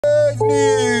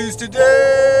Today's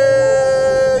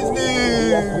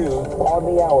news. On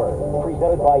the hour,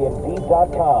 presented by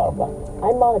Indeed.com.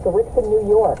 I'm Monica Ricks in New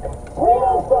York.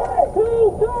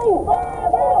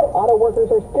 Auto workers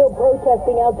are still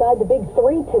protesting outside the Big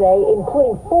Three today,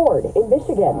 including Ford in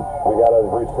Michigan. We got to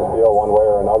reach this deal one way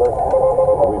or another.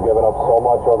 We've given up so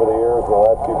much over the years in the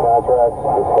last few contracts.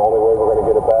 This is the only way we're going to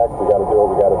get it back. We got to do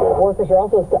what we got to do. Workers are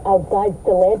also outside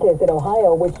Stellantis in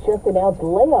Ohio, which just announced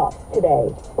layoffs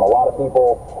today. A lot of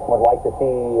people would like to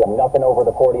see nothing over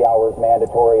the 40 hours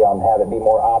mandatory, have it be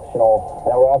more optional.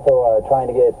 And we're also trying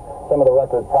to get some of the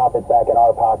record profits back in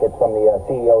our pockets from the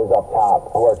CEOs up top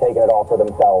who are taking it all for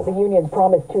themselves. The unions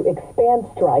promised to expand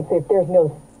strikes if there's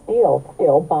no deal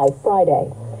still by Friday.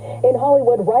 In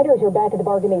Hollywood, writers are back at the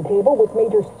bargaining table with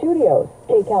major studios.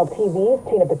 KCAL TV's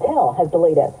Tina Patel has the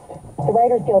latest. The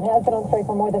Writers Guild has been on strike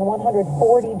for more than 140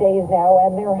 days now,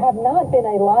 and there have not been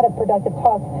a lot of productive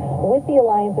talks with the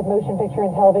Alliance of Motion Picture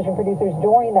and Television Producers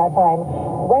during that time.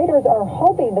 Writers are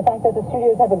hoping the fact that the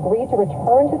studios have agreed to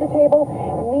return to the table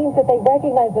means that they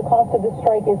recognize the cost of the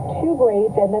strike is too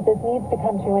great and that this needs to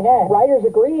come to an end. Writers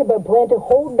agree, but plan to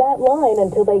hold that line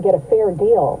until they get a fair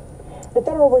deal. The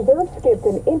Federal Reserve skipped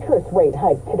an interest rate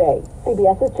hike today.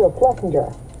 CBS's Jill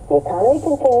Schlesinger. The economy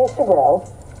continues to grow.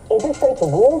 Interest rates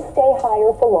will stay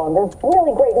higher for longer.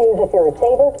 Really great news if you're a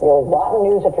saver, really rotten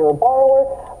news if you're a borrower.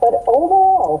 But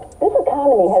overall, this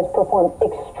economy has performed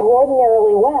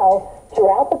extraordinarily well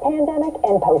throughout the pandemic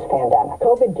and post-pandemic.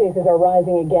 COVID cases are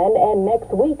rising again, and next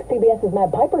week, CBS's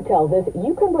Matt Piper tells us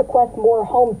you can request more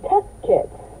home test kits.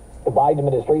 The Biden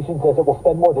administration says it will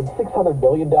spend more than $600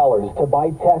 billion to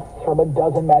buy tests from a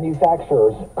dozen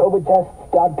manufacturers.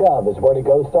 COVIDtests.gov is where to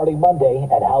go starting Monday,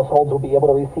 and households will be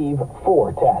able to receive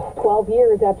 4 tests. 12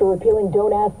 years after repealing Don't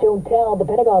Ask, Don't Tell, the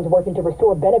Pentagon's working to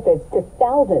restore benefits to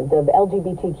thousands of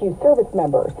LGBTQ service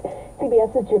members.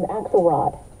 CBS's Jim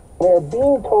Axelrod. They're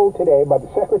being told today by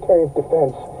the Secretary of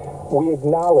Defense, we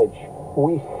acknowledge,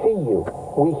 we see you,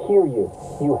 we hear you.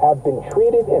 You have been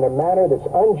treated in a manner that's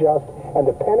unjust, and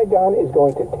the Pentagon is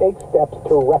going to take steps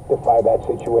to rectify that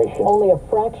situation. Only a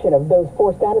fraction of those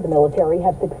forced out of the military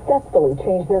have successfully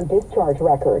changed their discharge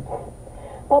records.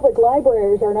 Public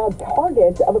libraries are now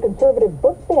targets of a conservative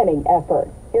book banning effort.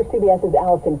 Here's CBS's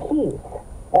Allison Keyes.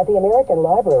 At the American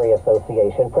Library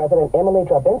Association, President Emily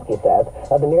Drabinsky says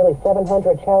of the nearly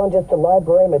 700 challenges to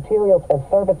library materials and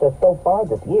services so far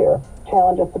this year,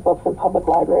 Challenges to books in public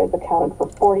libraries accounted for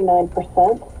 49%.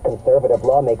 conservative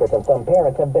lawmakers and some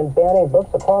parents have been banning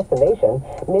books across the nation,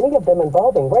 many of them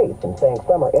involving race, and saying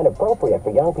some are inappropriate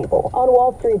for young people. On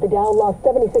Wall Street, the Dow lost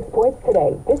 76 points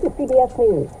today. This is CBS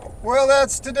News. Well,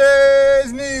 that's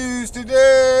today's news.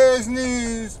 Today's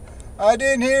news. I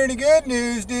didn't hear any good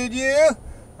news, did you?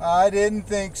 I didn't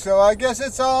think so. I guess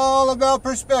it's all about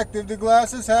perspective. The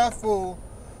glass is half full.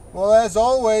 Well, as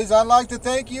always, I'd like to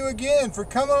thank you again for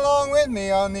coming along with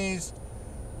me on these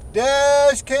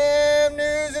Dash Cam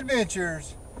News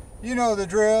Adventures. You know the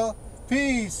drill.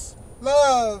 Peace,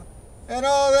 love, and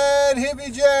all that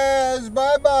hippie jazz.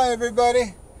 Bye-bye,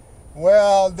 everybody.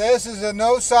 Well, this is a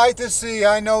no sight to see.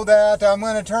 I know that. I'm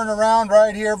going to turn around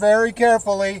right here very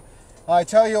carefully. I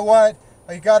tell you what,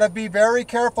 you got to be very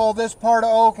careful this part of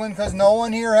Oakland because no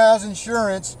one here has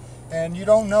insurance, and you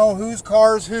don't know whose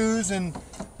car's whose.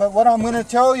 But what I'm going to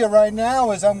tell you right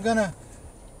now is I'm going to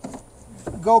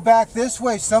go back this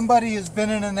way. Somebody has been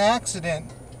in an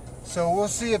accident, so we'll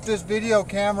see if this video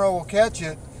camera will catch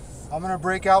it. I'm going to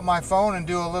break out my phone and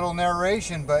do a little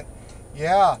narration, but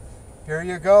yeah, here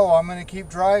you go. I'm going to keep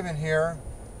driving here,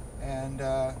 and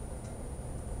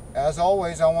as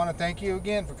always, I want to thank you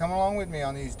again for coming along with me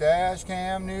on these Dash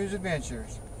Cam News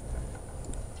Adventures.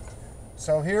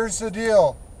 So here's the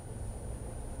deal.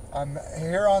 I'm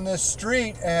here on this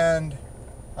street, and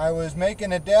I was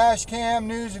making a Dash Cam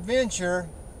News Adventure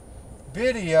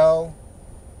video,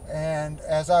 and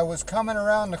as I was coming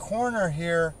around the corner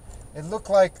here, it looked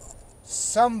like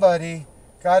somebody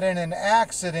got in an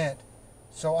accident.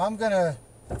 So I'm gonna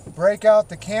break out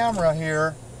the camera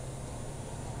here.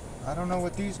 I don't know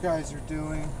what these guys are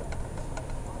doing,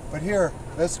 but here,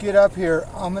 let's get up here.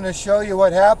 I'm gonna show you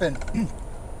what happened.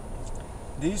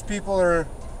 These people are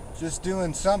just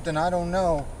doing something, I don't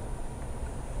know.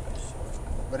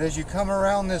 But as you come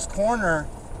around this corner,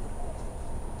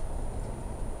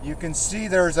 you can see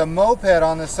there's a moped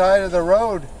on the side of the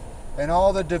road and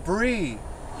all the debris.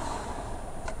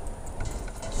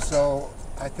 So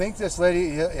I think this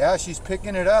lady, yeah, she's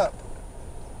picking it up.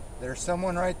 There's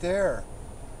someone right there.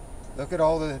 Look at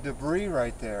all the debris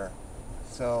right there.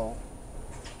 So,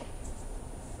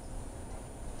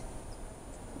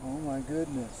 oh my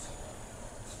goodness.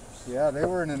 Yeah, they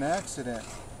were in an accident.